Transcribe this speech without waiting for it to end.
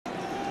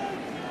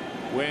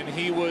when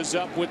he was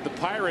up with the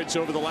Pirates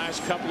over the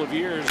last couple of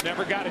years.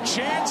 Never got a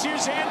chance.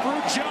 Here's Andrew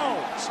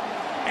Jones.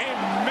 A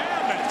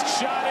mammoth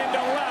shot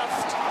into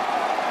left.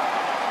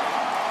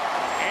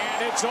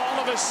 And it's all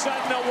of a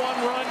sudden a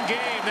one-run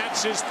game.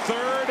 That's his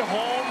third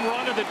home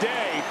run of the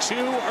day. 2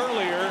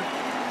 earlier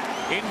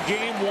in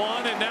game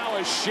 1, and now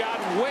a shot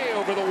way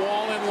over the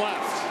wall and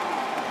left.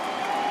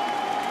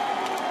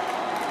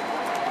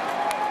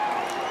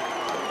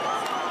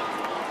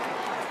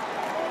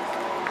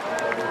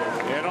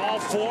 And all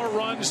 4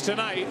 runs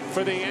tonight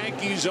for the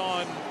Yankees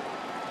on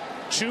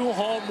 2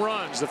 home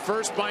runs. The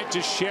first by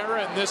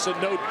Teixeira, and this a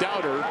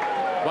no-doubter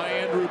by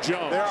Andrew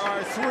Jones. There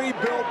are 3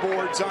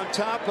 billboards on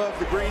top of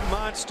the Green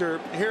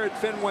Monster here at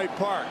Fenway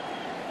Park.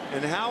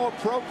 And how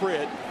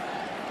appropriate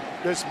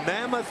this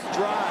mammoth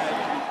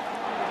drive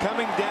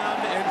coming down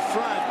in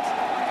front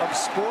of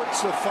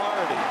Sports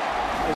Authority.